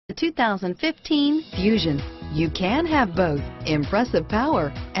The 2015 Fusion. You can have both impressive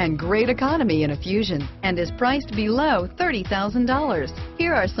power and great economy in a Fusion, and is priced below $30,000.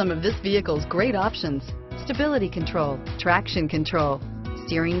 Here are some of this vehicle's great options: stability control, traction control,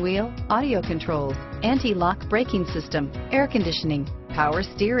 steering wheel audio controls, anti-lock braking system, air conditioning, power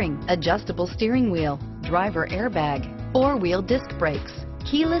steering, adjustable steering wheel, driver airbag, four-wheel disc brakes,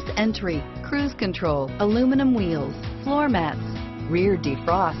 keyless entry, cruise control, aluminum wheels, floor mats, rear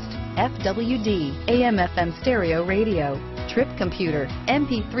defrost, FWD, AM/FM stereo radio, trip computer,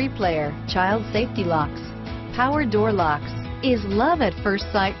 MP3 player, child safety locks, power door locks. Is love at first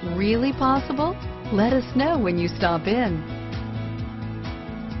sight really possible? Let us know when you stop in.